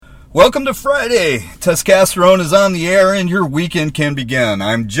Welcome to Friday. Testosterone is on the air and your weekend can begin.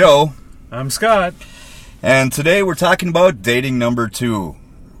 I'm Joe. I'm Scott. And today we're talking about dating number 2.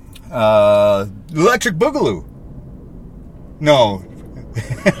 Electric Boogaloo. No.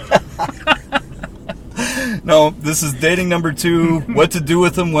 No, this is dating number 2. What to do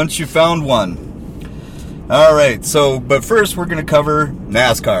with them once you found one. All right, but first we're going to cover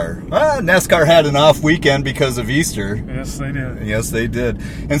NASCAR. NASCAR had an off weekend because of Easter. Yes, they did. Yes, they did.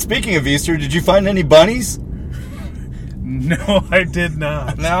 And speaking of Easter, did you find any bunnies? No, I did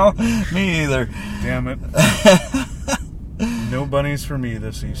not. No? Me either. Damn it. No bunnies for me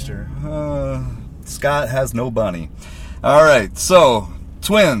this Easter. Scott has no bunny. All right, so,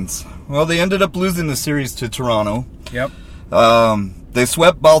 Twins. Well, they ended up losing the series to Toronto. Yep. They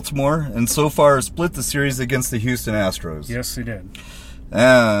swept Baltimore and so far split the series against the Houston Astros. Yes, they did.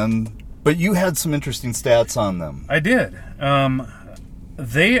 But you had some interesting stats on them. I did.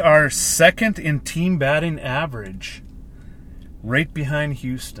 They are second in team batting average, right behind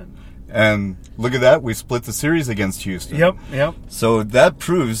Houston. And look at that, we split the series against Houston. Yep. So that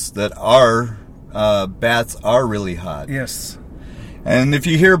proves that our bats are really hot. Yes. And if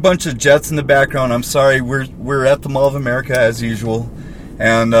you hear a bunch of jets in the background, I'm sorry, we're at the Mall of America as usual,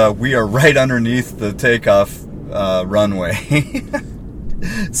 and we are right underneath the takeoff runway.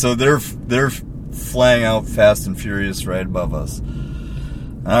 So they're flying out fast and furious right above us.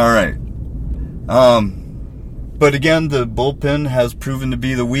 All right. But again, the bullpen has proven to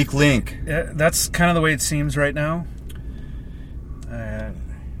be the weak link. That's kind of the way it seems right now. Their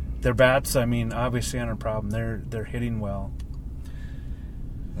bats, obviously aren't a problem. They're hitting well.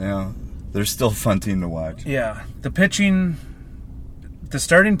 Yeah, they're still a fun team to watch. Yeah, the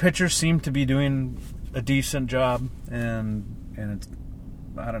starting pitchers seem to be doing a decent job, and it's,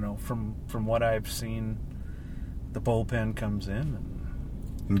 I don't know, from what I've seen, the bullpen comes in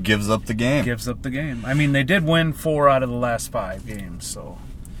and gives up the game. They did win 4 out of the last 5 games, so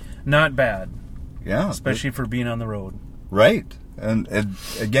not bad. Yeah, especially for being on the road. Right, and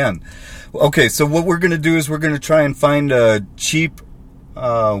again, okay. So what we're going to do is we're going to try and find a cheap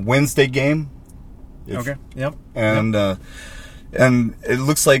Wednesday game. Okay. Yep. And it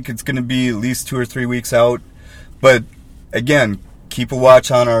looks like it's going to be at least 2 or 3 weeks out. But again, keep a watch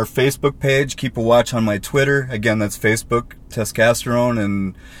on our Facebook page. Keep a watch on my Twitter. Again, that's Facebook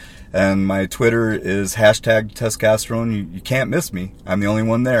Testosterone, and my Twitter is #Testosterone. You can't miss me. I'm the only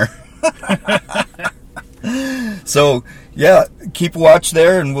one there. So yeah, keep a watch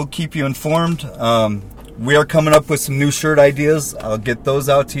there, and we'll keep you informed. We are coming up with some new shirt ideas. I'll get those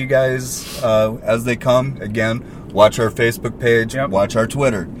out to you guys as they come. Again, watch our Facebook page. Yep. Watch our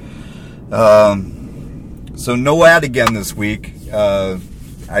Twitter. So no ad again this week.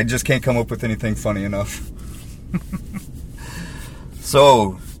 I just can't come up with anything funny enough.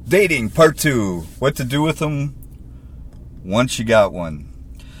 So, dating, part 2. What to do with them once you got one.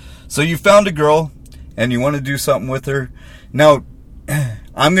 So you found a girl, and you want to do something with her. Now,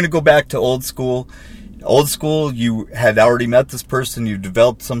 I'm going to go back to old school. Old school, you had already met this person, you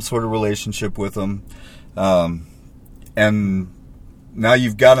developed some sort of relationship with them, and now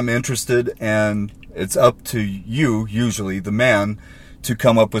you've got them interested, and it's up to you, usually the man, to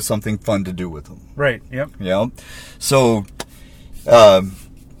come up with something fun to do with them. Right, yep. Yeah. So,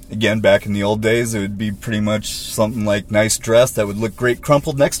 again, back in the old days, it would be pretty much something like nice dress that would look great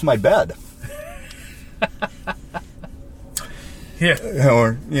crumpled next to my bed. Yeah.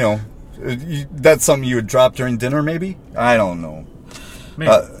 Or, that's something you would drop during dinner, maybe? I don't know.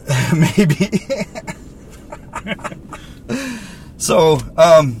 Maybe. So,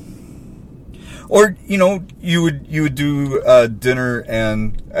 or you would do dinner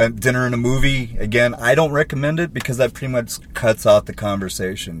and a movie. Again, I don't recommend it because that pretty much cuts out the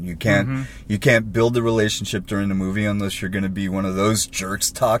conversation. You can't build a relationship during the movie unless you're going to be one of those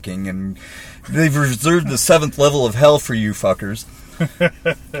jerks talking, and they've reserved the 7th level of hell for you fuckers.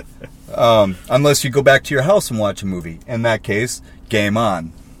 Unless you go back to your house and watch a movie. In that case, game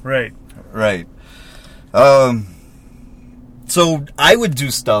on. Right. So I would do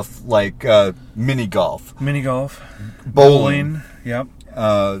stuff like mini golf, bowling. Yep.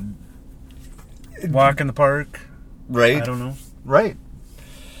 Walk in the park. Right. I don't know. Right.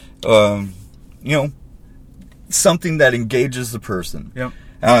 Something that engages the person. Yep.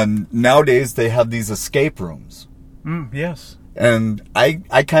 Nowadays they have these escape rooms. Yes. And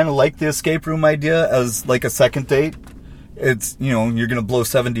I kind of like the escape room idea as like a second date. It's, you're going to blow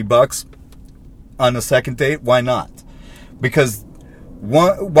 $70 on a second date. Why not? Because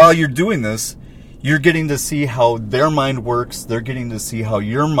while you're doing this, you're getting to see how their mind works. They're getting to see how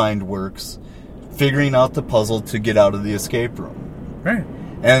your mind works, figuring out the puzzle to get out of the escape room. Right.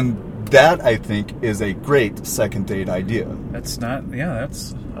 And that, I think, is a great second date idea. I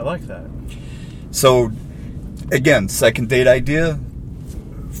like that. So, again, second date idea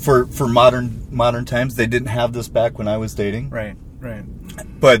for modern times. They didn't have this back when I was dating. Right.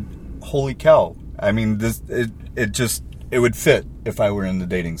 But holy cow. I mean, it would fit if I were in the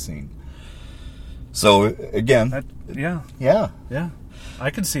dating scene. So, again. Yeah. I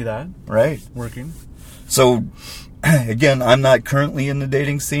can see that. Right. Working. So, again, I'm not currently in the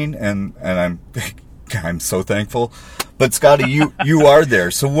dating scene, and I'm so thankful. But, Scotty, you are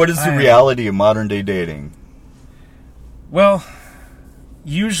there. So what is the reality of modern day dating? Well,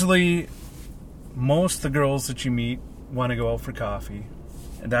 usually most of the girls that you meet want to go out for coffee.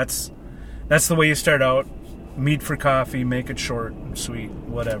 And that's the way you start out. Meet for coffee, make it short and sweet,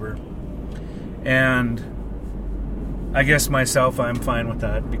 whatever. And I guess myself, I'm fine with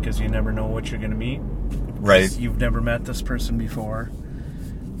that because you never know what you're going to meet. Right. You've never met this person before.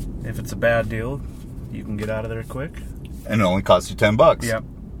 If it's a bad deal, you can get out of there quick. And it only costs you $10. Yep.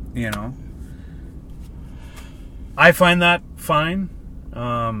 I find that fine.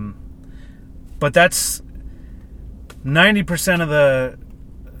 But that's 90% of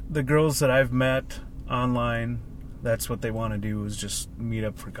the girls that I've met online, that's what they want to do, is just meet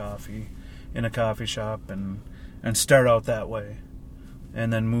up for coffee in a coffee shop and start out that way,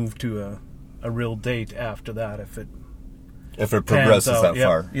 and then move to a real date after that if it progresses that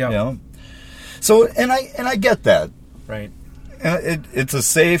far. Yeah. So and I get that. Right. It's a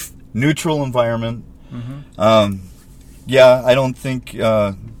safe, neutral environment. Mm-hmm. I don't think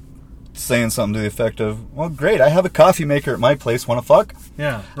saying something to the effect of, well, great, I have a coffee maker at my place, want to fuck?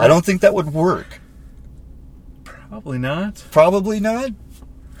 Yeah. Right. I don't think that would work. Probably not. Probably not.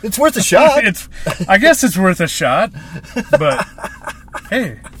 It's worth a shot. I guess it's worth a shot, but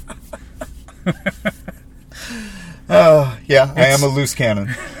hey. I am a loose cannon.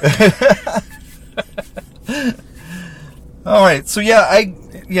 All right, so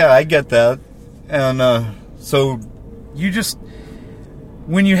I get that, and so you just,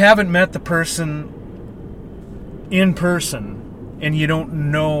 when you haven't met the person in person and you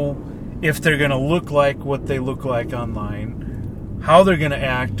don't know if they're going to look like what they look like online, how they're going to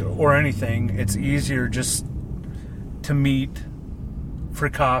act or anything, it's easier just to meet for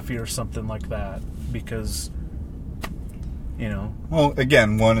coffee or something like that because, Well,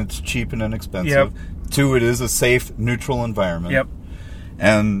 again, one, it's cheap and inexpensive. Yep. Two, it is a safe, neutral environment. Yep.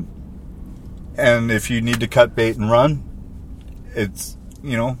 And if you need to cut bait and run, it's,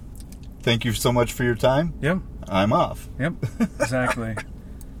 thank you so much for your time. Yep. I'm off. Yep, exactly.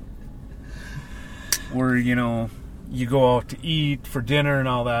 Or, you go out to eat for dinner and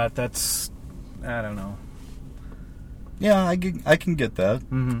all that, that's, I don't know. Yeah, I can get that.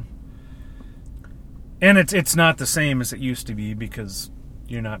 Mm-hmm. And it's not the same as it used to be because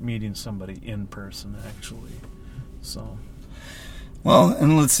you're not meeting somebody in person, actually. So... Well,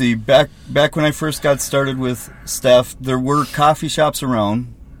 and let's see, back when I first got started with Steph, there were coffee shops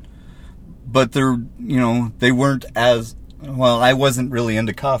around, but they weren't as, well, I wasn't really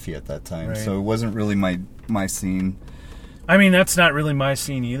into coffee at that time, right. So it wasn't really my scene. I mean, that's not really my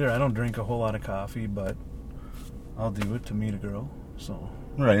scene either. I don't drink a whole lot of coffee, but I'll do it to meet a girl, so.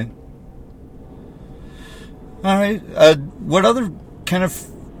 Right. All right, what other kind of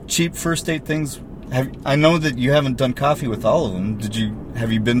cheap first date things I know that you haven't done coffee with all of them.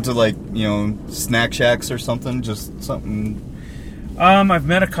 Have you been to snack shacks or something? Just something. I've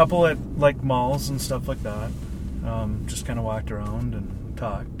met a couple at malls and stuff like that. Just kind of walked around and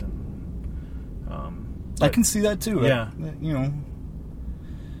talked. And I can see that too. Yeah.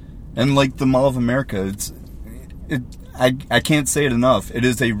 And the Mall of America, I can't say it enough. It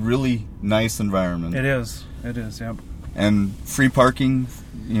is a really nice environment. It is. Yep. And free parking.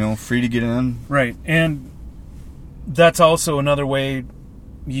 Free to get in. Right. And that's also another way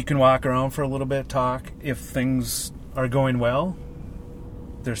you can walk around for a little bit, talk. If things are going well,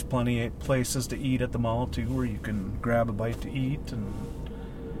 there's plenty of places to eat at the mall, too, where you can grab a bite to eat and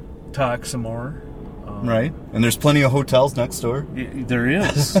talk some more. Right. And there's plenty of hotels next door. There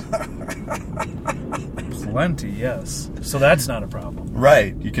is. Plenty, yes. So that's not a problem.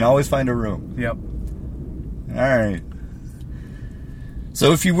 Right. You can always find a room. Yep. All right.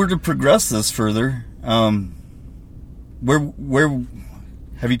 So if you were to progress this further, where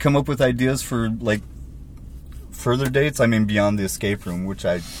have you come up with ideas for further dates? I mean, beyond the escape room, which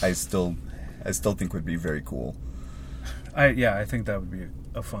I still think would be very cool. I think that would be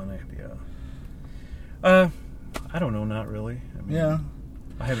a fun idea. I don't know, not really. I mean, yeah,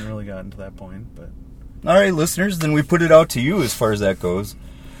 I haven't really gotten to that point, but all right, listeners, then we put it out to you as far as that goes.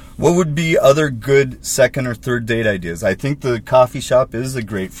 What would be other good second or third date ideas? I think the coffee shop is a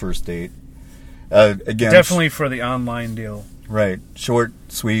great first date. Again, Definitely for the online deal. right. Short,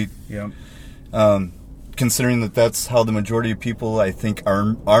 sweet. Yep. Considering that that's how the majority of people, I think,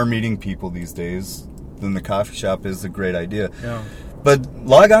 are meeting people these days, then the coffee shop is a great idea. Yeah. But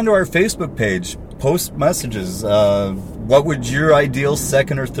log on to our Facebook page, post messages. What would your ideal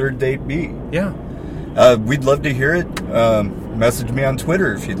second or third date be? Yeah. We'd love to hear it. Message me on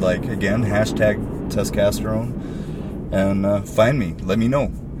Twitter if you'd like. Again, #Testosterone. And find me. Let me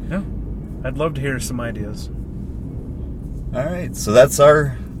know. Yeah. I'd love to hear some ideas. All right. So that's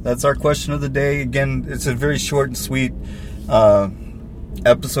our question of the day. Again, it's a very short and sweet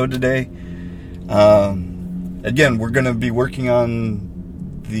episode today. Again, we're going to be working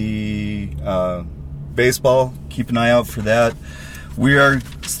on the baseball. Keep an eye out for that. We are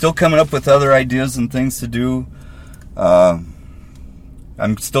still coming up with other ideas and things to do.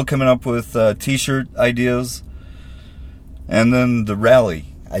 I'm still coming up with T-shirt ideas, and then the rally.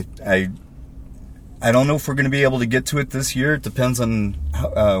 I don't know if we're going to be able to get to it this year. It depends on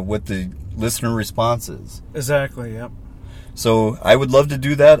what the listener response is. Exactly. Yep. So I would love to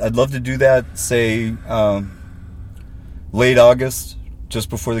do that. I'd love to do that, say, late August, just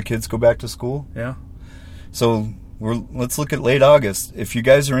before the kids go back to school. Yeah. So let's look at late August. If you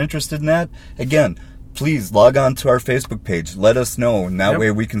guys are interested in that, again, please log on to our Facebook page. Let us know, and that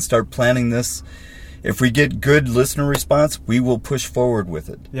way we can start planning this. If we get good listener response, we will push forward with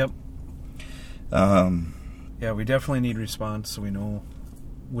it. Yep. Yeah, we definitely need response so we know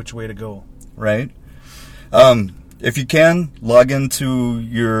which way to go. Right. If you can, log into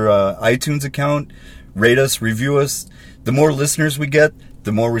your iTunes account, rate us, review us. The more listeners we get,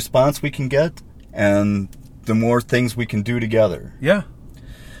 the more response we can get, and the more things we can do together. Yeah.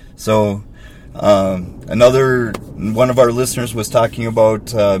 So, another one of our listeners was talking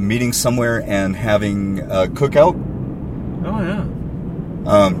about meeting somewhere and having a cookout. Oh,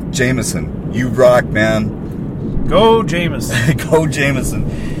 yeah. Jameson, you rock, man. Go Jameson. Go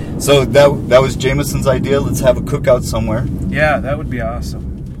Jameson. So that was Jameson's idea. Let's have a cookout somewhere. Yeah, that would be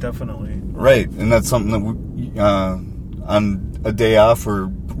awesome. Definitely. Right, and that's something that we, on a day off or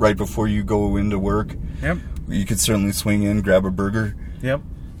right before you go into work, Yep. you could certainly swing in, grab a burger. Yep.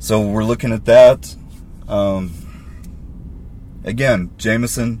 So we're looking at that. Again,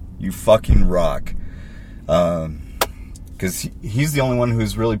 Jameson, you fucking rock. Because he's the only one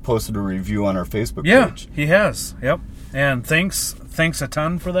who's really posted a review on our Facebook page. Yeah, he has. Yep. And thanks a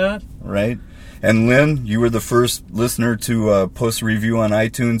ton for that. Right? And Lynn, you were the first listener to post a review on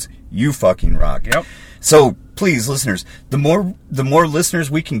iTunes. You fucking rock. Yep. So please, listeners, the more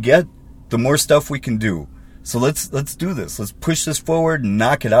listeners we can get, the more stuff we can do. So let's do this. Let's push this forward and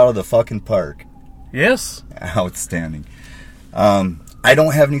knock it out of the fucking park. Yes. Outstanding. I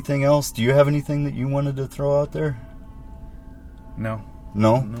don't have anything else. Do you have anything that you wanted to throw out there? No.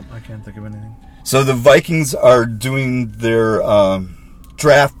 No? Nope, I can't think of anything. So the Vikings are doing their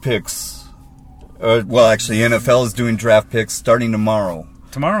draft picks. Well, actually, NFL is doing draft picks starting tomorrow.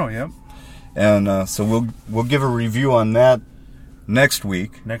 Tomorrow, yep. And so we'll give a review on that next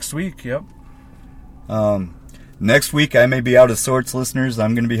week. Next week, yep. Next week, I may be out of sorts, listeners.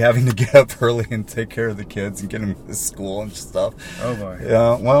 I'm going to be having to get up early and take care of the kids and get them to school and stuff. Oh, boy.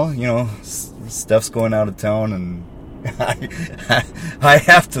 Well, you know, Steph's going out of town, and I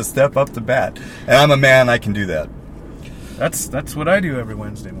have to step up to bat. And I'm a man, I can do that. That's what I do every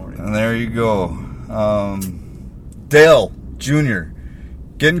Wednesday morning. And there you go. Dale Jr.,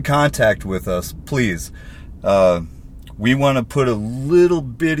 get in contact with us, please. We want to put a little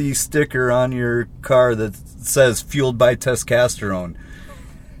bitty sticker on your car that says "Fueled by Testosterone."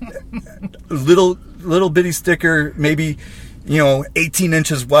 little bitty sticker, maybe 18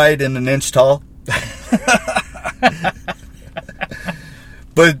 inches wide and an inch tall.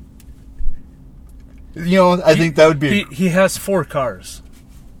 But I think that would be. He has 4 cars.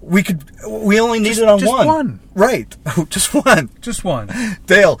 We only need it on just one. one. Right. Just one. Just one.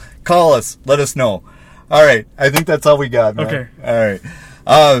 Dale, call us. Let us know. All right. I think that's all we got, man. Okay. All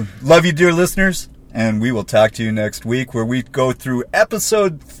right. Love you, dear listeners. And we will talk to you next week where we go through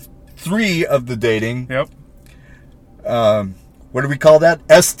episode 3 of the dating. Yep. What do we call that?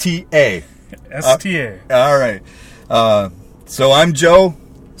 STA. STA. All right. So I'm Joe.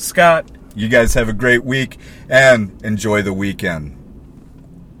 Scott. You guys have a great week and enjoy the weekend.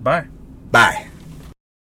 Bye. Bye.